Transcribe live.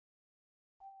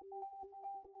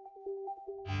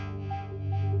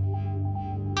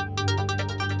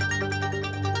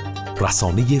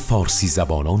رسانه فارسی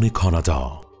زبانان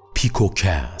کانادا،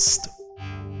 پیکوکست.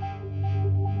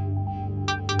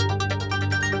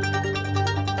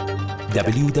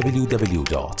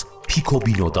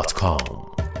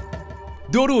 www.picobino.com.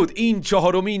 درود، این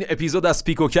 4مین اپیزود از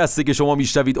پیکوکسته که شما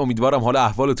میشنوید. امیدوارم حال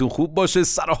احوالتون خوب باشه،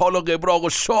 سر حال و قبراق و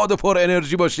شاد و پر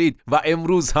انرژی باشید و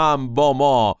امروز هم با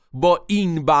ما با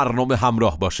این برنامه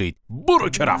همراه باشید. برو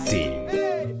که رفتیم.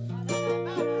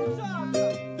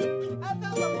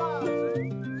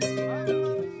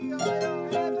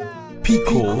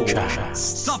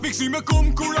 پیکوکست.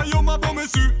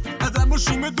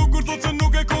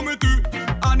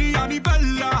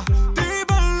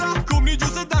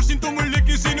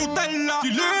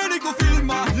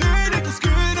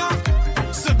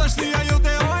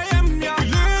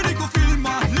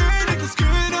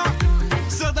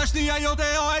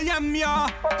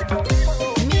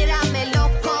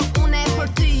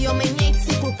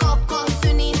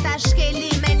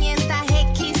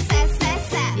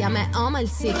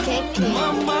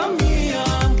 Mamma mia,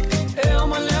 e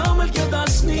amal che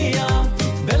dasnia,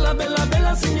 bella bella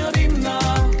bella signorina,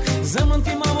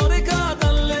 zamanti mamore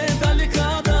cadale, dale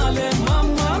cadale,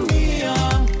 mamma mia,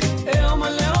 e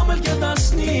amal che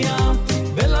dasnia,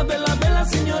 bella bella bella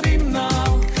signorina,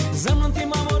 zamanti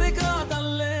mamore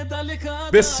cadale, dale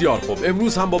cadale. بسیار خوب،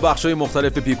 امروز هم با بخش‌های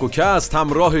مختلف پیکوکست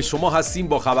همراه شما هستیم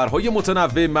با خبرهای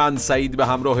متنوع. من سعید به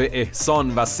همراه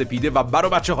احسان و سپیده و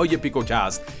بچه‌های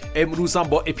پیکوکست امروز هم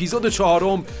با اپیزود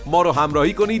 4 ما رو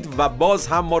همراهی کنید و باز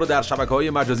هم ما رو در شبکه‌های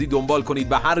مجازی دنبال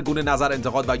کنید و هر گونه نظر،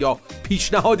 انتقاد و یا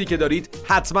پیشنهادی که دارید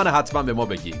حتما به ما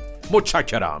بگید.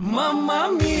 متشکرم. Mamma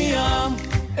mia,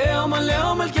 e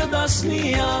amal che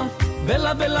dasnia,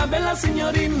 bella bella bella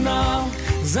signorina,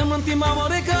 zamanti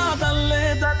mamore cadale,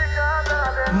 dale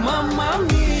cadale. Mamma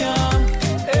mia,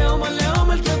 e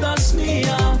amal che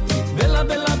dasnia, bella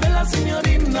bella bella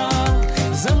signorina,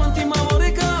 zamanti mamore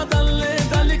cadale,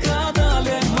 dale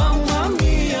cadale. Mamma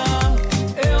mia,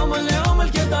 e amal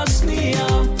che dasnia,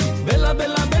 bella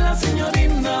bella bella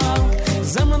signorina,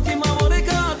 zamanti mamore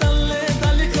cadale,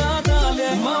 dale cadale.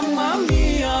 Mamma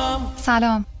mia.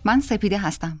 سلام، من سپیده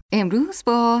هستم. امروز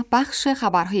با بخش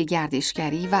خبرهای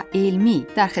گردشگری و علمی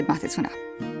در خدمتتونم.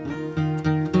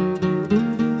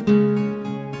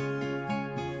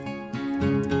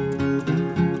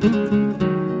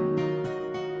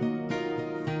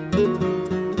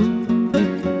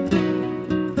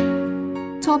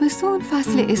 تابستون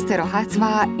فصل استراحت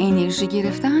و انرژی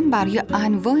گرفتن برای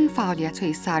انواع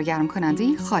فعالیت‌های سرگرم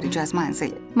کننده خارج از منزل.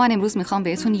 من امروز میخوام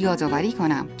بهتون یادآوری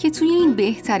کنم که توی این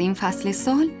بهترین فصل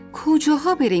سال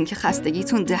کجاها برین که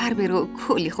خستگیتون در بره و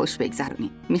کلی خوش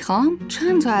بگذرونین. میخوام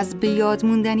چند تا از به یاد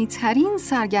موندنی ترین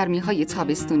سرگرمی‌های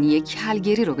تابستونی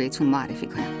کلگری رو بهتون معرفی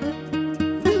کنم.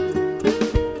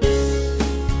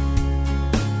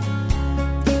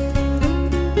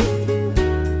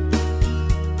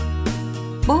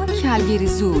 کلگری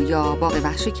زو یا باغ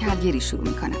وحش کلگری شروع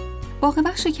میکنم. باغ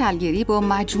وحش کلگری با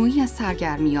مجموعی از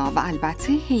سرگرمی‌ها و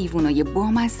البته حیوانای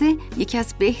بامزه یکی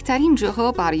از بهترین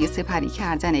جاها برای سپری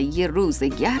کردن یه روز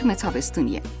گرم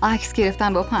تابستونیه. عکس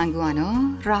گرفتن با پنگوانا،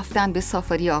 رفتن به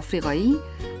سافاری آفریقایی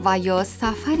و یا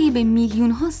سفری به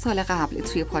میلیون‌ها سال قبل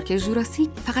توی پارک ژوراسیک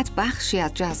فقط بخشی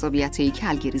از جذابیت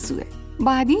کلگری زوه.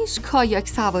 بعدیش کایاک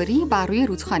سواری بر روی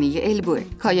رودخانه البوه.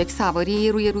 کایاک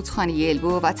سواری روی رودخانه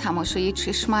البو و تماشای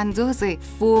چشمانداز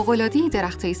فوق‌العاده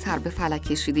درختای سر به فلک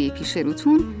کشیده پیش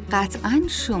روتون قطعاً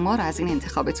شما رو از این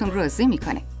انتخابتون راضی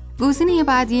میکنه. گزینه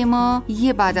بعدی ما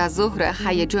یه بعد از ظهر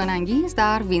هیجان انگیز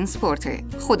در وینسپورته.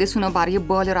 خودتون رو برای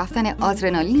بالا رفتن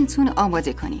آدرنالینتون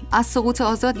آماده کنین. از سقوط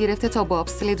آزاد گرفته تا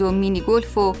بابسلد و مینی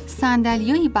گلف و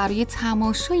صندلیایی برای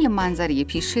تماشای منظره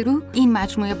پیش رو، این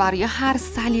مجموعه برای هر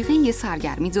سلیقه‌ای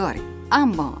سرگرمی داره.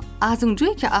 اما از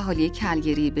اونجایی که اهالی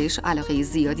کلگری بهش علاقه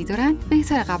زیادی دارن،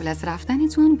 بهتره قبل از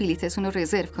رفتنتون بلیتتون رو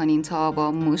رزرو کنین تا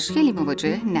با مشکلی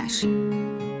مواجه نشین.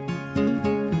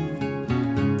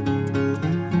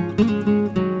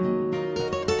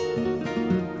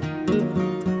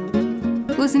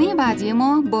 گزینه بعدی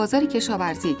ما بازار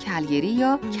کشاورزی کلگری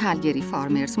یا کلگری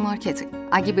فارمرز مارکت.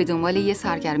 اگه به دنبال یه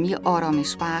سرگرمی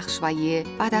آرامش بخش و یه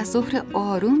بعد از ظهر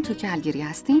آروم تو کلگری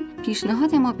هستین،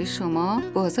 پیشنهاد ما به شما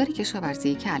بازار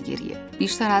کشاورزی کلگریه.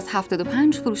 بیشتر از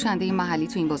 75 فروشنده محلی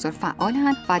تو این بازار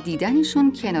فعالن و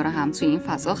دیدنشون کنار هم تو این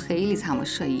فضا خیلی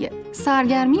تماشاییه.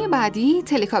 سرگرمی بعدی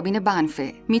تلکابین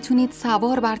بنفه. میتونید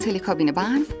سوار بر تلکابین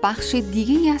بنف بخش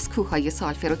دیگه‌ای از کوههای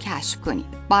سالفه رو کشف کنید.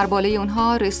 بر بالای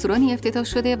اونها رستورانی افتتاح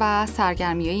شده و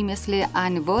سرگرمیایی مثل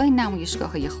انواع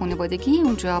نمایشگاه‌های خانوادگی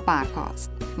اونجا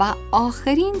برپاست. و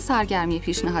آخرین سرگرمی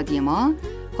پیشنهادی ما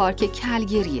پارک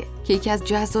کلگریه که یکی از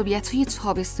جذابیت‌های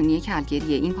تابستونی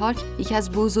کلگریه. این پارک یکی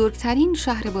از بزرگترین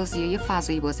شهر بازی‌های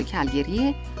فضای باز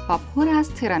کلگریه و پر از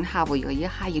ترن هوایی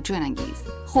هیجان انگیز.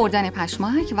 خوردن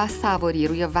پشمک و سواری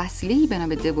روی وسیله‌ای به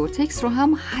نام دورتکس رو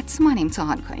هم حتما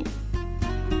امتحان کنید.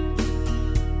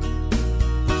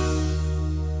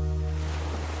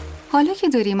 حالا که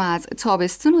داریم از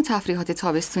تابستون و تفریحات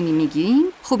تابستونی میگیم،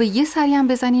 خوبه یه سری هم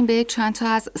بزنیم به چند تا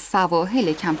از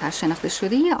سواحل کمتر شناخته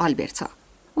شده آلبرتا.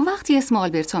 وقتی اسم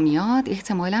آلبرتا میاد،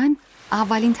 احتمالاً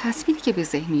اولین تصویری که به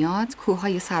ذهن میاد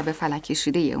کوههای سر به فلک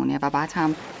کشیده اونه و بعد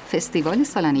هم فستیوال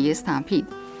سالانه استمپید.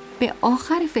 به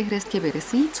آخر فهرست که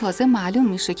برسید تازه معلوم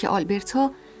میشه که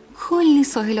آلبرتا کلی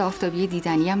ساحل آفتابی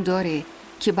دیدنی هم داره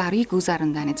که برای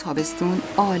گذراندن تابستون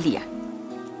عالیه.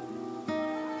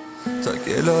 تا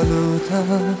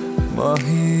گلالودم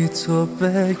ماهی تو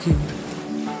بگیر،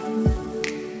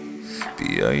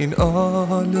 بیا این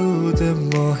آلود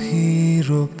ماهی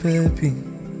رو ببین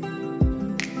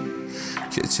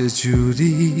که چه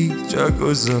جوری جا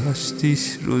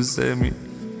گذاشتیش رو زمین.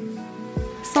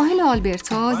 ساحل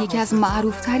آلبرتا یکی از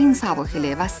معروفترین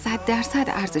سواحله و 100%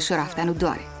 ارزش رفتن رو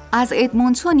داره. از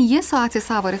ادمونتون 1 ساعت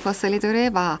سوار فاصله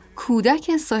داره و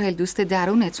کودک ساحل دوست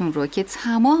درونتون رو که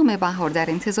تمام بهار در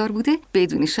انتظار بوده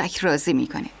بدون شک راضی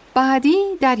میکنه. بعدی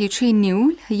دریاچه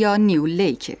نیول یا نیول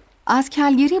لیک. از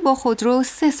کلگری با خودرو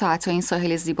 3 ساعت تا این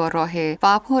ساحل زیبا راهه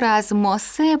و پر از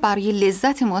ماسه برای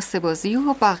لذت ماسه بازی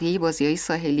و بقیه بازی‌های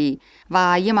ساحلی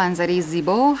و یه منظره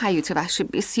زیبا و حیات وحش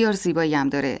بسیار زیبایی هم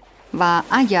داره. و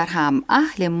اگر هم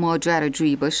اهل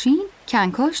ماجراجویی باشین،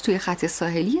 کنکاش توی خط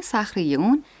ساحلی صخره‌ای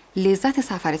اون لذت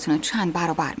سفرتون رو چند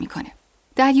برابر میکنه.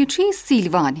 دریاچه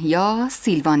سیلوان یا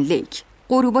سیلوان لیک.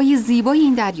 غروبای زیبای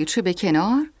این دریاچه به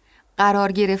کنار،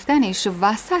 قرار گرفتنش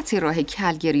وسط راه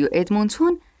کلگری و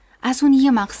ادمونتون از اون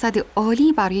یه مقصد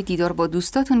عالی برای دیدار با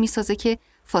دوستاتون میسازه که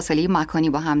فاصله مکانی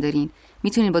با هم دارین.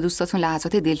 میتونین با دوستاتون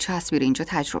لحظات دلچسبی رو اینجا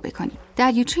تجربه کنین.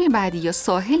 دریاچه بعدی یا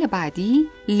ساحل بعدی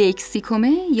لیک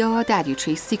سیکومه یا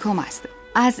دریاچه سیکوم است.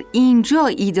 از اینجا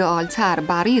ایدئال‌تر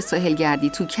برای ساحلگردی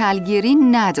تو کلگری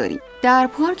نداری. در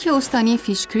پارک استانی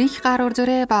فیش کریک قرار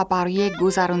داره و برای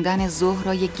گذراندن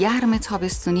ظهرای گرم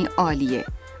تابستونی عالیه.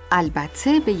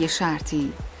 البته به یه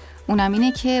شرطی، اونم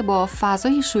اینه که با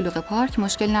فضای شلوغ پارک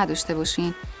مشکل نداشته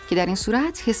باشین که در این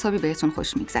صورت حسابی بهتون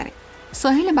خوش میگذره.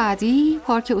 ساحل بعدی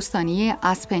پارک استانی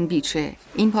اسپن بیچه.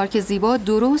 این پارک زیبا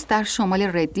درست در شمال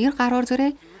ردیر قرار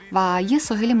داره و یه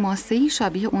ساحل ماسه‌ای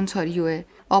شبیه اونتاریوه.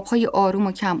 آبهای آروم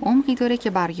و کم عمقی داره که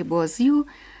برای بازی و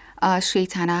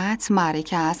شیطنت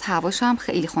معرکه است. هواش هم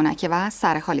خیلی خنکه و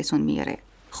سر حالتون میاره.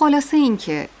 خلاصه این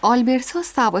که آلبرتا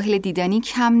سواحل دیدنی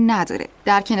کم نداره.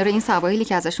 در کنار این سواحلی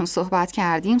که ازشون صحبت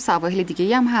کردیم، سواحل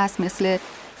دیگه‌ای هم هست مثل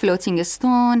فلوتینگ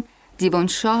استون،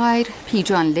 دیوونشایر،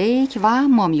 پیجان لیک و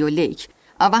مامیو لیک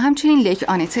و همچنین لیک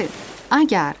آنته.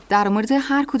 اگر در مورد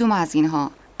هر کدوم از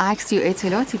اینها عکس یا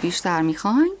اطلاعاتی بیشتر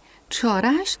میخواین،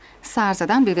 چارش سر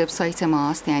زدن به وبسایت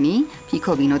ماست، یعنی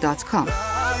picobino.com.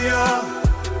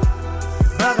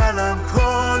 بغلم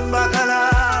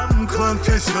کن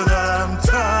که شدم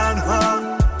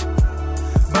تنها،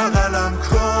 بغلم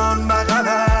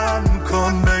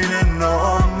کن بین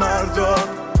نامردا،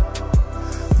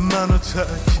 منو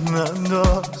تک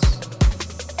ننداز.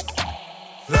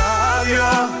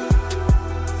 دریا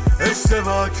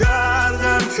اشتباه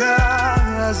کردم که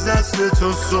از دست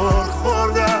تو سر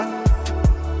خوردم،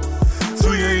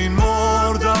 توی این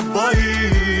مردم با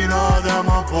این آدم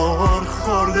ها بر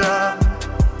خوردم،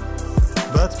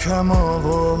 بد کم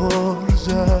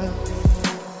آورده.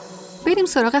 بریم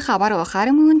سراغ خبر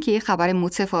آخرمون که یه خبر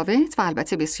متفاوت و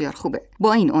البته بسیار خوبه.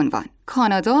 با این عنوان: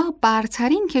 کانادا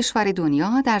برترین کشور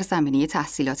دنیا در زمینه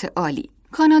تحصیلات عالی.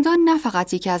 کانادا نه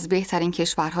فقط یکی از بهترین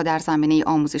کشورها در زمینه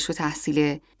آموزش و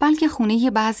تحصیله، بلکه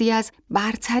خونه بعضی از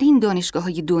برترین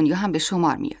دانشگاه‌های دنیا هم به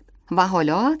شمار میاد. و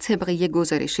حالا طبق یک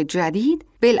گزارش جدید،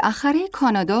 بالاخره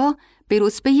کانادا به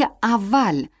رتبه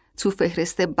اول تو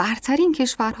فهرست برترین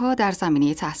کشورها در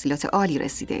زمینه تحصیلات عالی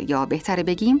رسیده، یا بهتره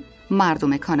بگیم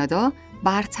مردم کانادا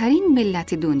برترین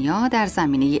ملت دنیا در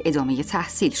زمینه ادامه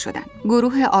تحصیل شدن.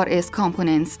 گروه RS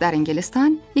Components در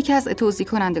انگلستان، یکی از توزیع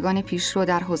کنندگان پیشرو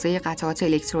در حوزه قطعات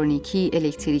الکترونیکی،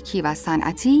 الکتریکی و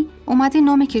صنعتی، اومده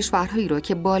نام کشورهایی رو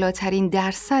که بالاترین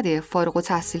درصد فارغ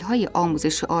التحصیل‌های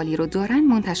آموزش عالی رو دارن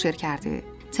منتشر کرده.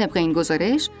 طبق این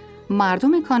گزارش،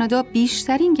 مردم کانادا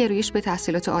بیشترین گرایش به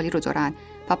تحصیلات عالی رو دارن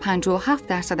و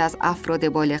 57% از افراد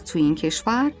بالغ توی این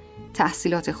کشور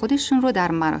تحصیلات خودشون رو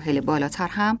در مراحل بالاتر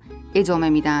هم ادامه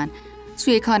میدن.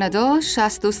 توی کانادا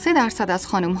 63% از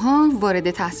خانم‌ها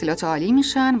وارد تحصیلات عالی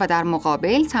میشن و در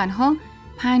مقابل تنها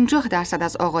 50%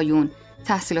 از آقایون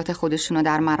تحصیلات خودشون رو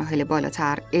در مراحل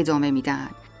بالاتر ادامه میدن.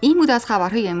 این بود از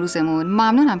خبرهای امروزمون.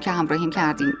 ممنونم که همراهیم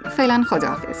کردین. فعلا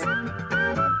خداحافظ.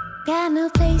 Got no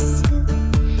place to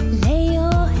lay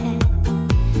your head.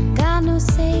 Got no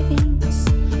savings,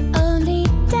 only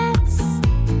debts.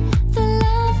 The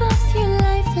love of your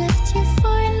life left you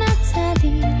for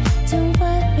Natalie. Don't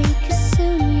worry, 'cause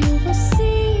soon you will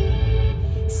see.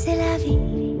 C'est la vie.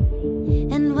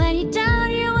 And when you're down,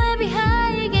 you will be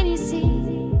high again, you see.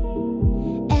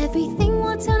 Everything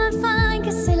will turn out fine,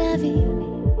 'cause c'est la vie.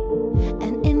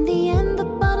 And in the end, the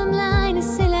bottom line is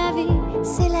c'est la vie,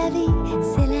 c'est la vie,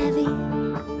 c'est la vie.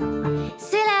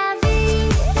 C'est la vie.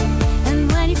 And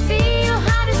when you feel your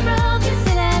heart is broken,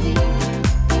 c'est la vie.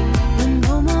 When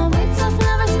no more words of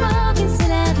love are spoken,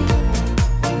 c'est la vie.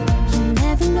 You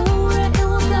never know where it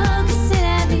will go, 'cause c'est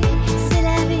la vie, c'est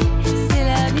la vie, c'est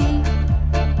la vie.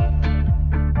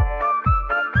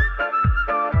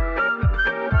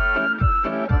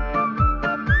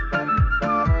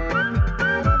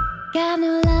 Got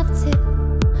no love to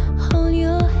hold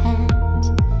your hand.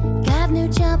 Got no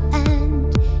job and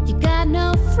you got no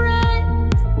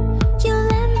friend. Your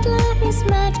landlord is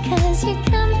mad 'cause you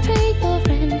can't pay your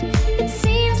rent. It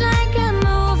seems like a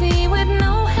movie with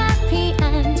no happy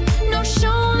end. No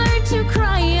shoulder to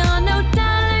cry on, no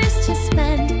dollars to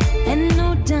spend, and no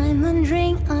diamond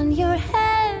ring on your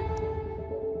head.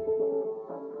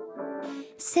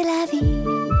 C'est la vie.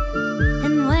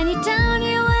 And when you're down,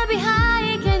 you will be high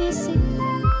again, you see.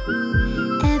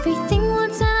 Everything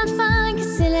will turn out fine,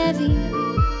 'cause c'est la vie.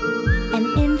 And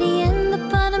in the end, the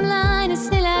bottom line is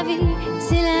c'est la vie,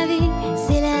 c'est la vie,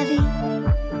 c'est la vie.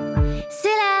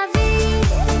 C'est la vie.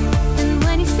 And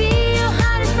when you feel your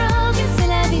heart is broken, c'est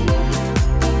la vie.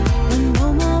 When no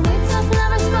more words of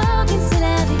love are spoken, c'est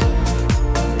la vie.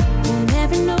 You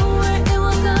never know where it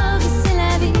will go, 'cause c'est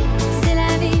la vie, c'est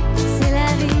la vie, c'est la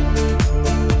vie.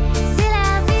 C'est la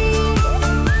vie.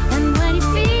 And when you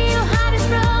feel your heart is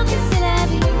broken, c'est la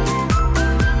vie.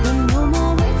 When no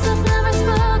more words of love are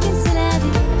spoken, c'est la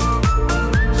vie.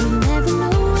 You never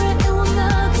know where it will go,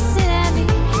 'cause c'est la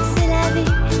vie, c'est la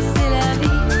vie, c'est la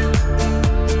vie.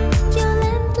 Your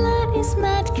landlord is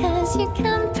mad 'cause you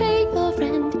can't pay your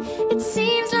rent. It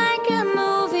seems like a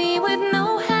movie with no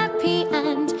happy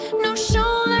end. No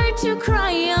shoulder to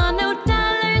cry on, no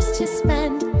dollars to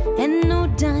spend, and no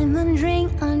diamond ring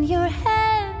on your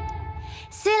head.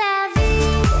 C'est la vie.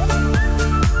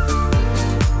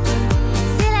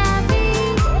 C'est la vie.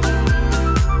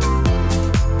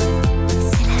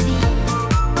 C'est la vie.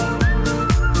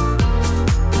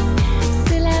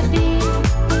 C'est la vie.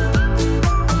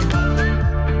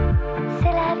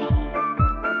 C'est la vie.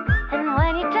 And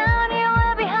when you're down, you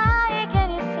will be high again,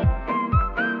 you see.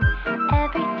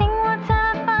 Everything will turn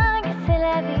out fine, 'cause c'est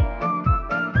la vie.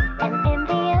 And in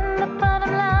the end, the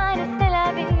bottom line is c'est la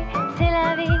vie, c'est la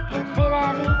vie, c'est la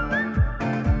vie.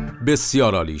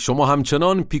 بسیار عالی. شما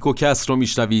همچنان پیکوکست رو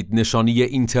میشنوید. نشانی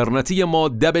اینترنتی ما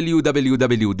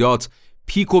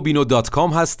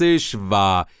www.picobino.com هستش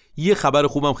و یه خبر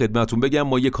خوبم خدمتون بگم.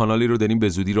 ما یه کانالی رو داریم به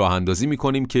زودی راه اندازی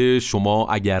میکنیم که شما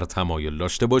اگر تمایل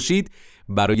داشته باشید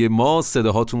برای ما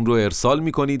صداهاتون رو ارسال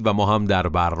میکنید و ما هم در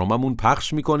برنامه‌مون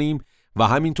پخش میکنیم و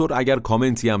همینطور اگر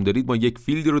کامنتی هم دارید ما یک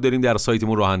فیلدی رو داریم در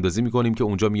سایتمون راه اندازی میکنیم که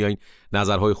اونجا میایین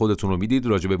نظرهای خودتون رو میدید،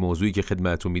 راجع به موضوعی که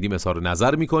خدمتتون میدیم اظهار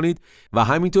نظر میکنید و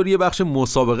همینطور یه بخش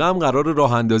مسابقه هم قرار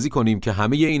راه اندازی کنیم که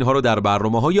همه اینها رو در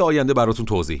برنامه‌های آینده براتون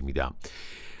توضیح میدم.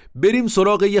 بریم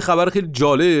سراغ یه خبر خیلی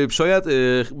جالب. شاید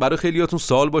برای خیلیاتون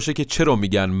سوال باشه که چرا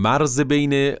میگن مرز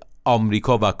بین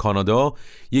آمریکا و کانادا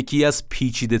یکی از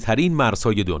پیچیده ترین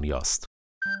مرزهای دنیاست.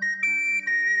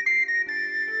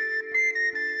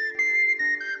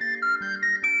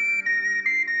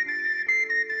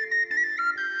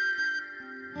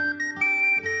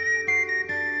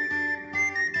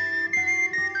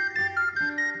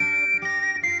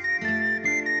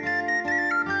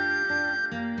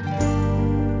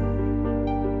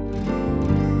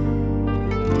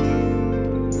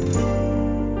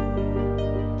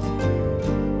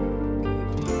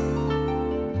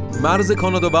 مرز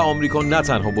کانادا و آمریکا نه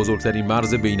تنها بزرگترین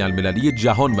مرز بین المللی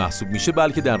جهان محسوب میشه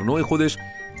بلکه در نوع خودش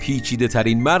پیچیده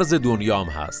ترین مرز دنیا هم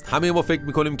هست. همه ما فکر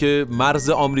میکنیم که مرز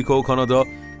آمریکا و کانادا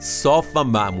صاف و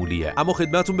معمولیه، اما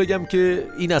خدمتتون بگم که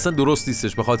این اصلا درست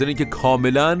نیستش، به خاطر اینکه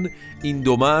کاملا این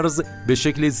دو مرز به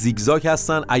شکل زیگزاگ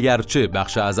هستن. اگرچه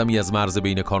بخش اعظمی از مرز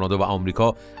بین کانادا و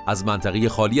آمریکا از منطقه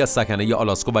خالی از سکنه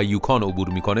آلاسکا و یوکان عبور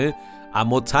میکنه،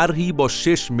 اما طرحی با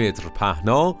 6 متر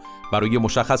پهنا برای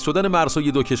مشخص شدن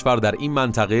مرزهای دو کشور در این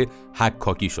منطقه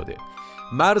حکاکی شده.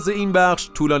 مرز این بخش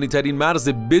طولانی ترین مرز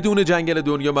بدون جنگل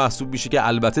دنیا محسوب میشه که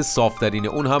البته صافترین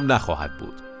اون هم نخواهد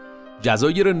بود.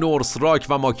 جزایر نورس راک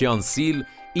و ماکیان سیل،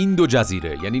 این دو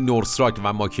جزیره یعنی نورس راک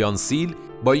و ماکیان سیل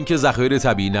با اینکه ذخایر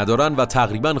طبیعی ندارن و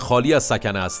تقریباً خالی از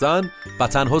سکنه هستن و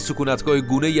تنها سکونتگاه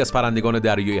گونه‌ای از پرندگان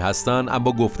دریایی هستن،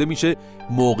 اما گفته میشه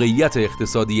موقعیت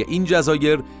اقتصادی این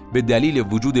جزایر به دلیل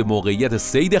وجود موقعیت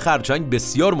صید خرچنگ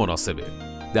بسیار مناسبه.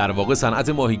 در واقع صنعت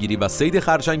ماهیگیری و صید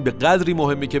خرچنگ به قدری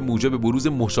مهمه که موجب بروز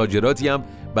مشاجراتی هم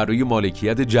برای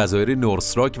مالکیت جزایر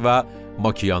نورسراک و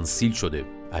ماکیانسیل شده.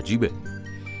 عجیبه.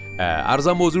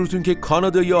 عرضم حضورتون که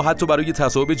کانادایی‌ها حتی برای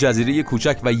تصاحب جزیره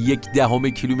کوچک و 1/10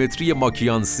 کیلومتری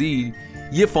ماکیانسیل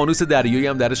یه فانوس دریایی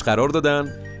هم درش قرار دادن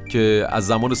که از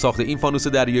زمان ساخت این فانوس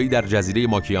دریایی در جزیره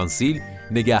ماکیانسیل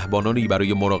نگهبانانی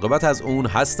برای مراقبت از اون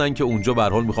هستن که اونجا به هر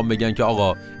حال میخوام بگن که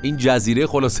آقا این جزیره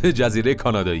خلاصه جزیره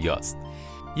کانادایی‌هاست.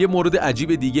 یه مورد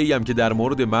عجیب دیگه‌ای هم که در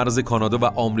مورد مرز کانادا و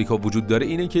آمریکا وجود داره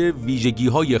اینه که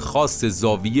ویژگی‌های خاص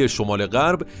زاویه شمال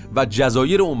غرب و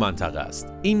جزایر اون منطقه است.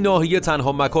 این ناحیه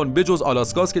تنها مکان بجز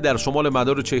آلاسکاست که در شمال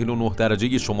مدار 49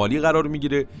 درجه شمالی قرار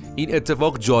میگیره. این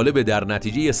اتفاق جالب در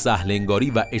نتیجه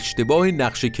سهل‌انگاری و اشتباه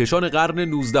نقشه کشان قرن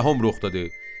 19 رخ داده.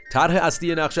 طرح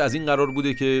اصلی نقشه از این قرار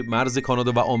بوده که مرز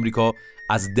کانادا و آمریکا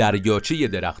از دریاچه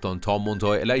درختان تا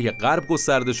منتهای علیه غرب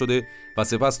گسترده شده و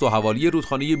سپس تا حوالی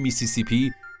رودخانه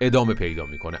میسیسیپی ادامه پیدا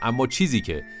میکنه. اما چیزی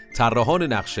که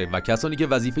طراحان نقشه و کسانی که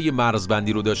وظیفه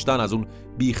مرزبندی رو داشتن از اون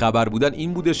بیخبر بودن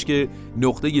این بودش که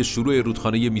نقطه شروع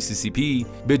رودخانه میسیسیپی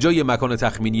به جای مکان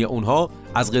تخمینی اونها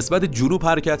از قسمت جنوب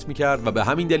حرکت میکرد و به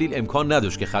همین دلیل امکان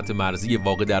نداشت که خط مرزی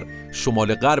واقع در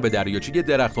شمال غرب دریاچه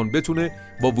درختان بتونه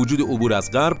با وجود عبور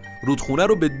از غرب رودخونه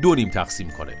رو به 2 نیم تقسیم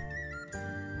کنه.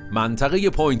 منطقه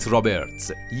پوینت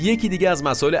رابرتس. یکی دیگه از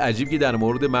مسائل عجیبی که در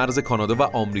مورد مرز کانادا و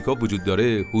آمریکا وجود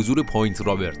داره حضور پوینت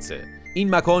رابرتسه.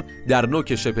 این مکان در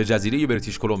نوک شبه جزیره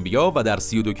بریتیش کلمبیا و در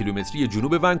 32 کیلومتری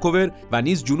جنوب ونکوور و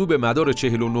نیز جنوب مدار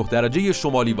 49 درجه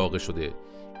شمالی واقع شده.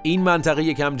 این منطقه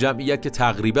یک کم جمعیت که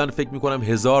تقریباً فکر می‌کنم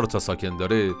 1000 تا ساکن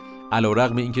داره،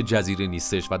 علیرغم اینکه جزیره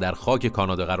نیستش و در خاک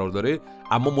کانادا قرار داره،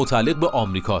 اما متعلق به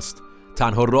آمریکاست.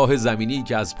 تنها راه زمینی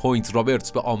که از پوینت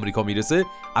رابرتس به آمریکا میرسه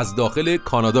از داخل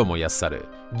کانادا میسره.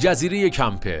 جزیره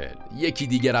کمپل یکی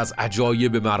دیگر از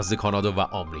عجایب مرز کانادا و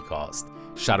آمریکاست.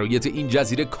 شرایط این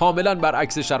جزیره کاملا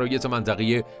برعکس شرایط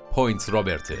منطقه پوینت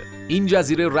رابرته. این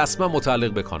جزیره رسما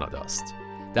متعلق به کاناداست.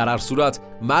 در هر صورت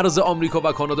مرز آمریکا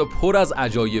و کانادا پر از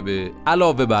عجایبه.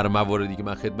 علاوه بر مواردی که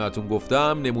من خدمتتون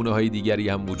گفتم، نمونه‌های دیگری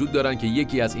هم وجود دارن که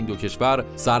یکی از این دو کشور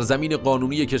سرزمین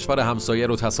قانونی کشور همسایه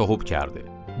رو تصاحب کرده.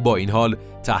 با این حال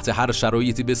تحت هر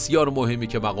شرایطی بسیار مهمی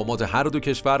که مقامات هر دو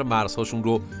کشور مرزهاشون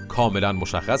رو کاملا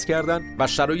مشخص کردن و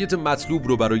شرایط مطلوب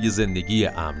رو برای زندگی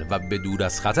امن و به دور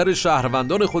از خطر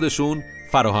شهروندان خودشون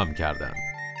فراهم کردن.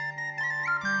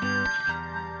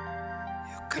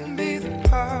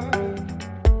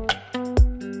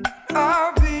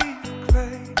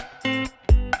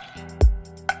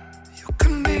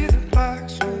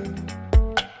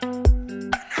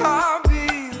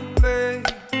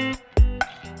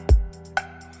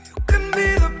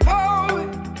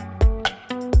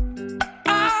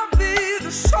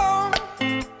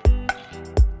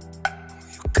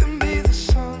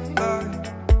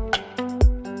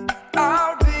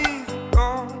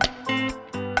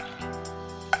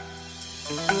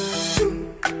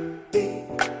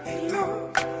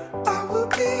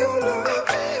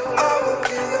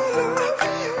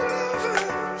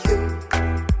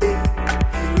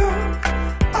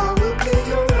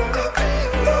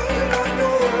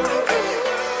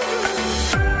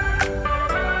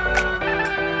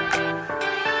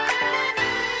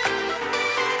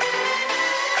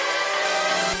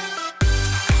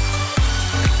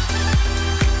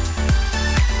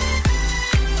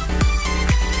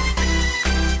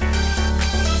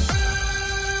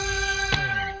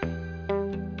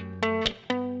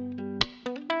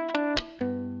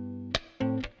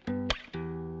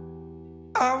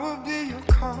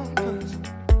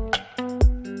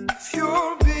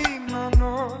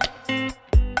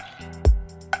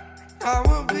 I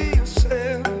will be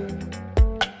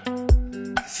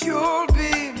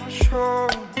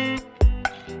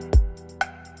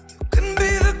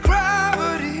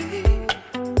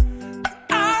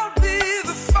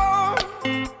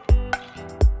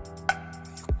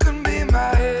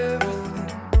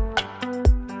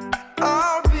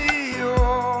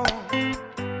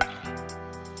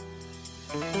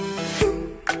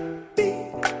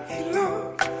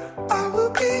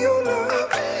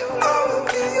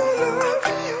your love.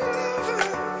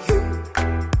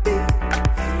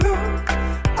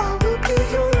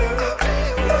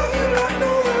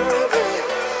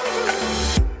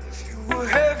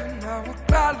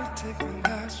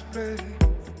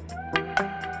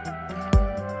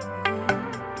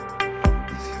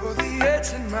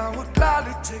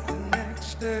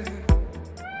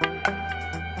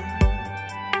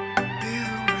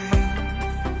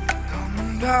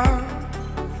 down,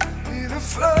 need a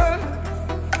flood.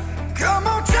 Come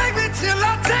on, take me till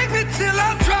I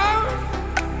drown.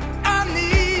 I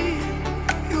need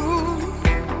you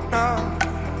now.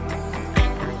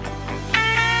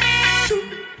 To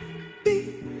be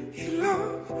your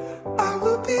love, I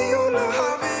will be your love.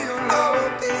 I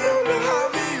will be your love. I will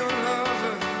be your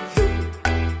lover. You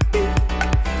be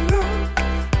your love,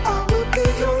 I will be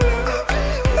your love.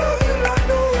 Love you like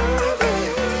no other.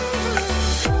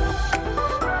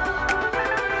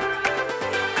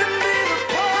 Can be the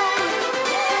poet,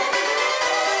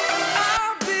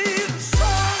 I'll be the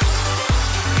song.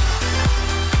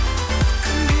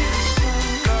 Can be the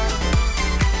song,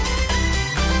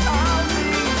 I'll be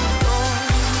the dawn.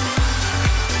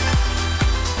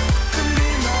 Can be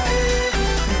my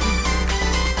everything,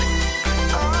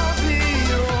 I'll be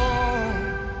your.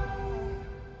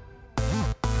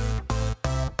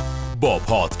 با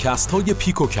پادکست های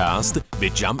پیکوکست به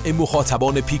جمع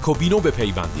مخاطبان پیکوبینو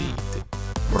بپیوندید.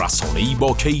 رسانه‌ای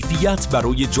با کیفیت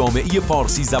برای جامعه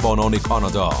فارسی زبانان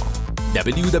کانادا.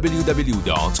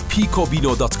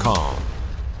 www.picobino.com.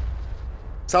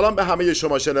 سلام به همه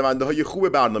شما شنونده های خوب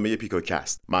برنامه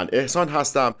پیکوکست. من احسان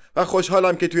هستم و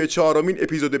خوشحالم که توی 4مین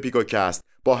اپیزود پیکوکست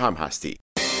با هم هستید.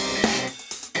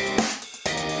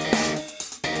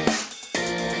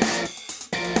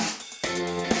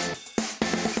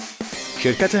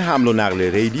 شرکت حمل و نقل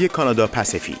ریلی کانادا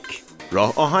پاسیفیک.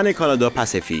 راه آهن کانادا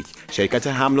پاسیفیک شرکت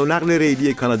حمل و نقل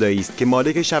ریلی کانادایی است که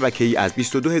مالک شبکه‌ای از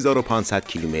 22500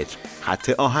 کیلومتر خط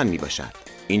آهن میباشد.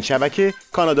 این شبکه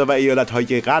کانادا و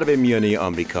ایالت‌های غرب میانه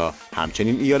آمریکا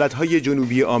همچنین ایالت‌های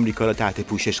جنوبی آمریکا را تحت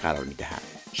پوشش قرار می‌دهد.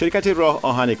 شرکت راه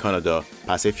آهن کانادا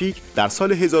پاسیفیک در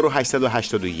سال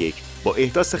 1881 با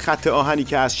احداث خط آهنی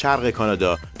که از شرق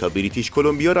کانادا تا بریتیش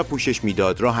کلمبیا را پوشش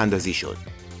میداد راه اندازی شد.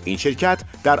 این شرکت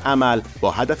در عمل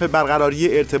با هدف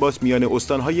برقراری ارتباط میان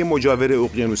استان‌های مجاور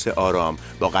اقیانوس آرام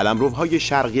با قلمروهای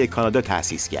شرقی کانادا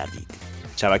تأسیس گردید.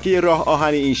 شبکه راه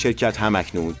آهن این شرکت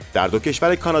همکنون در دو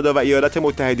کشور کانادا و ایالات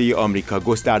متحده آمریکا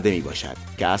گسترده میباشد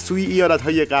که از سوی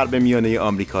ایالت‌های غرب میانه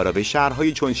آمریکا را به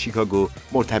شهرهای چون شیکاگو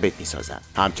مرتبط می‌سازد.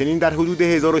 همچنین در حدود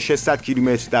 1600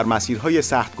 کیلومتر در مسیرهای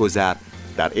سخت گذر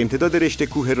در امتداد رشته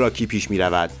کوه راکی پیش می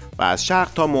رود و از شرق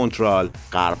تا مونترال،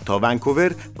 غرب تا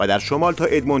ونکوور و در شمال تا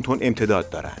ادمونتون امتداد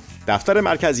دارد. دفتر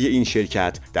مرکزی این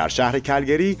شرکت در شهر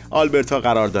کلگری، آلبرتا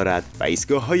قرار دارد و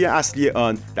ایستگاه‌های اصلی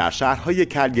آن در شهرهای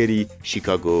کلگری،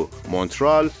 شیکاگو،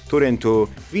 مونترال، تورنتو،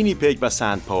 وینیپگ و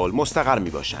سنت پاول مستقر می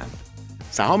باشند.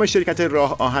 سهام شرکت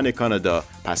راه آهن کانادا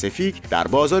پاسیفیک در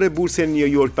بازار بورس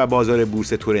نیویورک و بازار بورس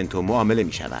تورنتو معامله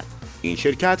می شود. این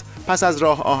شرکت پس از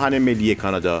راه آهن ملی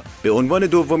کانادا به عنوان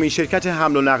دومین شرکت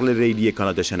حمل و نقل ریلی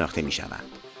کانادا شناخته می شود.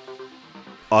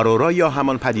 آرورا یا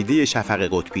همان پدیده شفق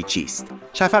قطبی چیست؟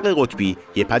 شفق قطبی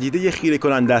یک پدیده خیره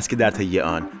کننده است که در طی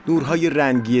آن نورهای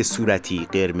رنگی صورتی،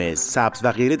 قرمز، سبز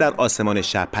و غیره در آسمان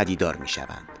شب پدیدار می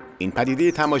شوند. این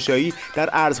پدیده تماشایی در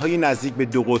ارزهای نزدیک به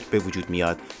دو قطب به وجود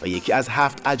میاد و یکی از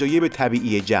 7 عجایب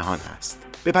طبیعی جهان است.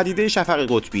 به پدیده شفق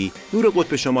قطبی نور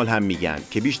قطب شمال هم میگن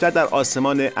که بیشتر در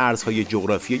آسمان ارزهای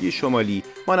جغرافیایی شمالی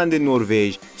مانند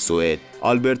نروژ، سوئد،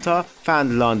 آلبرتا،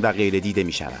 فنلاند و غیره دیده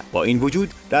می شود. با این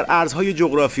وجود در ارزهای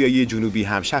جغرافیایی جنوبی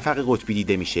هم شفق قطبی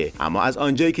دیده میشه، اما از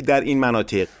آنجایی که در این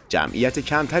مناطق جمعیت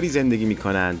کمتری زندگی می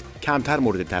کنند کمتر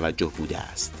مورد توجه بوده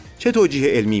است. چه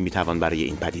توجیه علمی میتوان برای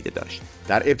این پدیده داشت؟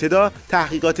 در ابتدا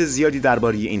تحقیقات زیادی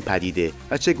درباره این پدیده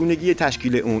و چگونگی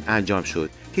تشکیل اون انجام شد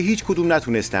که هیچ کدوم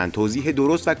نتونستن توضیح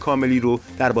درست و کاملی رو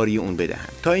درباره اون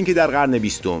بدهند، تا اینکه در قرن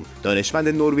 20 دانشمند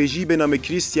نروژی به نام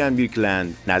کریستیان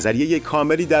ویرکلند نظریه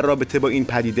کاملی در رابطه با این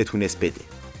پدیده تونست بده.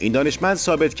 این دانشمند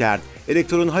ثابت کرد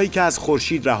الکترون هایی که از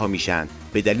خورشید رها میشن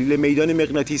به دلیل میدان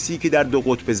مغناطیسی که در دو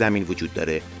قطب زمین وجود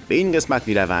داره به این قسمت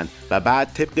میروند و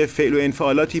بعد طبق فعل و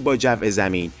انفعالاتی با جو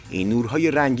زمین این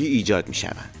نورهای رنگی ایجاد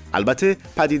میشوند. البته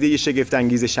پدیده شگفت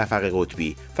انگیز شفق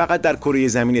قطبی فقط در کره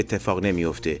زمین اتفاق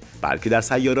نمیفته، بلکه در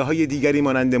سیاره‌های دیگری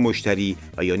مانند مشتری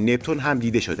و یا نپتون هم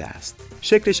دیده شده است.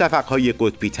 شکل شفق‌های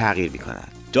قطبی تغییر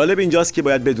می‌کند. جالب اینجاست که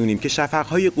باید بدونیم که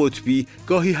شفق‌های قطبی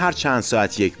گاهی هر چند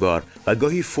ساعت یک بار و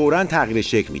گاهی فوراً تغییر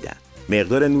شکل میدن.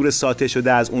 مقدار نور ساطع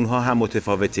شده از اونها هم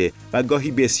متفاوته و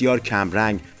گاهی بسیار کم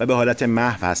رنگ و به حالت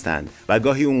محو هستند و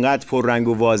گاهی اونقدر پررنگ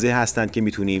و واضح هستند که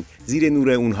میتونیم زیر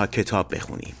نور اونها کتاب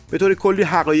بخونیم. به طور کلی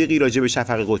حقایقی راجع به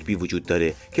شفق قطبی وجود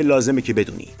داره که لازمه که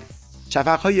بدونید.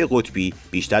 شفق‌های قطبی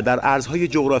بیشتر در ارزهای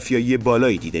جغرافیایی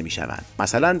بالایی دیده می‌شوند.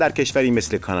 مثلا در کشوری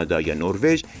مثل کانادا یا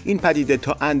نروژ این پدیده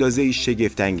تا اندازه‌ای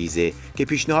شگفت انگیزه که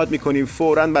پیشنهاد می‌کنیم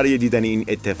فوراً برای دیدن این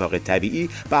اتفاق طبیعی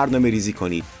برنامه‌ریزی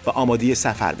کنید و آماده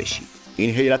سفر بشید.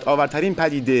 این حیرت آورترین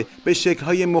پدیده به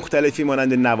شکل‌های مختلفی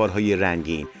مانند نوارهای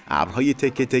رنگین، ابرهای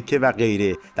تکه تکه و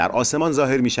غیره در آسمان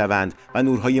ظاهر می‌شوند و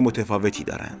نورهای متفاوتی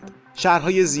دارند.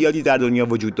 شهرهای زیادی در دنیا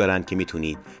وجود دارند که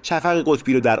میتونید شفق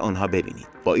قطبی رو در آنها ببینید.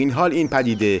 با این حال این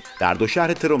پدیده در 2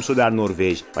 شهر ترومسو در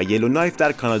نروژ و یلونایف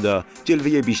در کانادا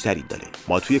جلوه بیشتری داره.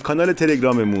 ما توی کانال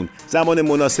تلگراممون زمان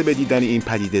مناسب دیدن این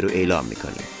پدیده رو اعلام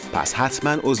میکنیم. پس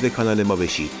حتما عضو کانال ما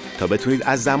بشید تا بتونید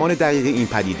از زمان دقیق این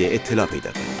پدیده اطلاع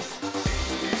پیدا کنید.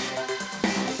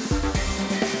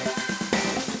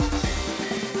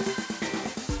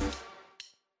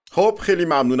 خب خیلی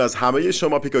ممنون از همه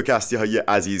شما پیکوکستی های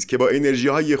عزیز که با انرژی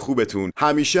های خوبتون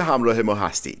همیشه همراه ما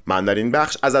هستید. من در این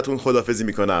بخش ازتون خداحافظی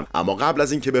میکنم، اما قبل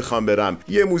از اینکه بخوام برم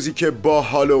یه موزیک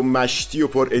باحال و مشتی و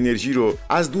پر انرژی رو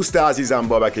از دوست عزیزم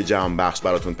بابک جهانبخش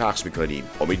براتون پخش میکنیم.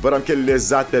 امیدوارم که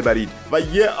لذت ببرید و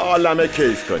یه عالمه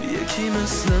کیف کنید. یکی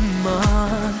مثل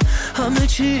من همه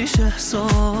چیش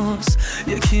احساس،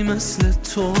 یکی مثل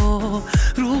تو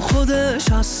رو خودش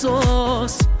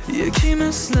حساس، یکی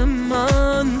مثل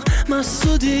من مست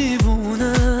و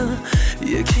دیوونه،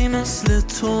 یکی مثل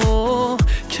تو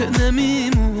که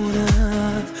نمیمونه.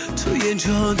 تو یه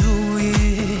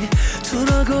جادویی تو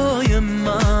رگای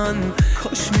من،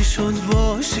 کاش میشد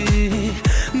باشی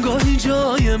گاهی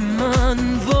جای من.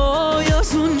 وای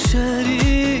از اون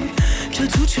شعری که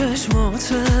تو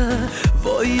چشماته،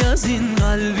 وای از این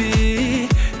قلبی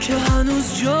که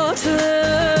هنوز جاته.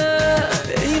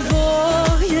 ای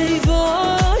وای ای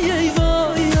وای ای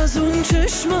وای از اون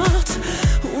چشمات،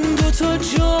 اون دوتا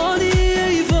جانی.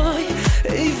 ای وای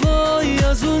ای وای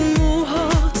از اون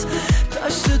موهات،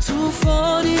 دشت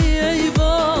توفانی. ای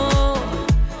وای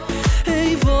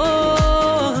ای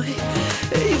وای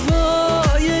ای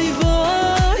وای ای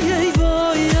وای ای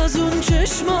وای از اون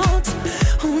چشمات،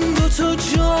 اون دوتا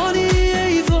جانی.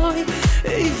 ای وای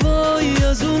ای وای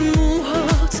از اون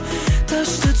موهات،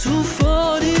 دشت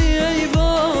توفانی. ای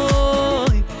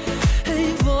وای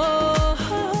ای وای.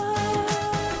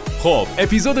 خب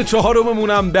اپیزود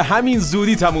 4مونم به همین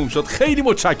زودی تموم شد. خیلی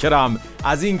متشکرم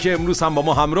از اینکه امروز هم با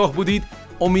ما همراه بودید.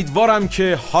 امیدوارم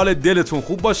که حال دلتون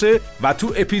خوب باشه و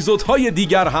تو اپیزودهای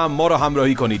دیگر هم ما رو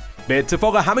همراهی کنید. به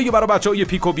اتفاق همه برای بچهای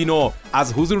پیکو بینو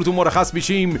از حضورتون مرخص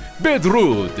میشیم.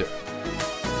 بدرود.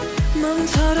 من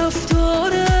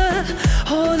طرفدار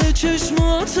حال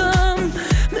چشماتم،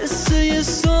 مثل یه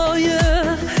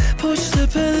سایه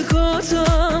پشت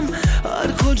پلکاتم.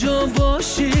 هر کجا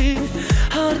باشی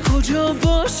هر کجا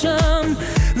باشم،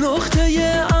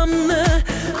 نقطه امن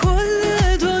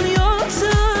کل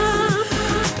دنیاتم.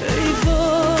 ای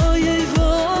وای ای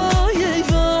وای ای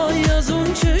وای از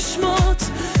اون چشمات،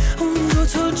 اون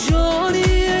دوتا جانی.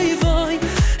 ای وای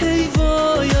ای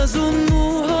وای از اون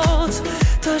موهات،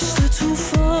 دشت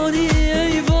توفانی.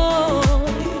 ای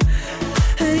وای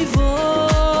ای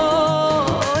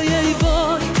وای ای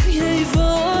وای ای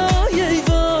وای ای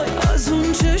وای از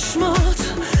اون چشمات،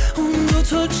 اون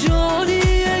دوتا جانی.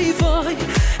 ای وای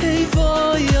ای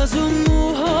وای از اون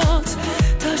موهات،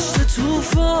 دشت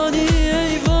توفانی.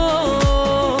 ای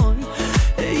وای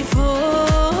ای وای.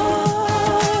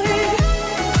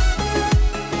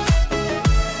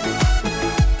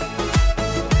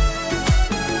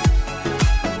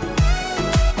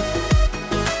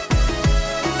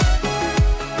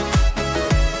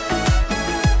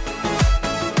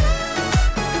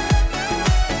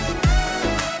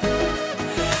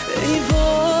 ای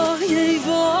وای ای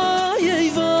وای ای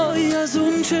وای از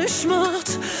اون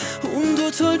چشمات، اون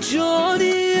دوتا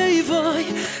جانی. ای وای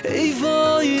ای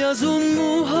وای از اون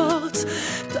موهات،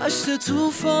 دشت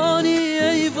توفانی.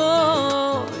 ای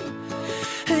وای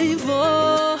ای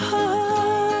وای.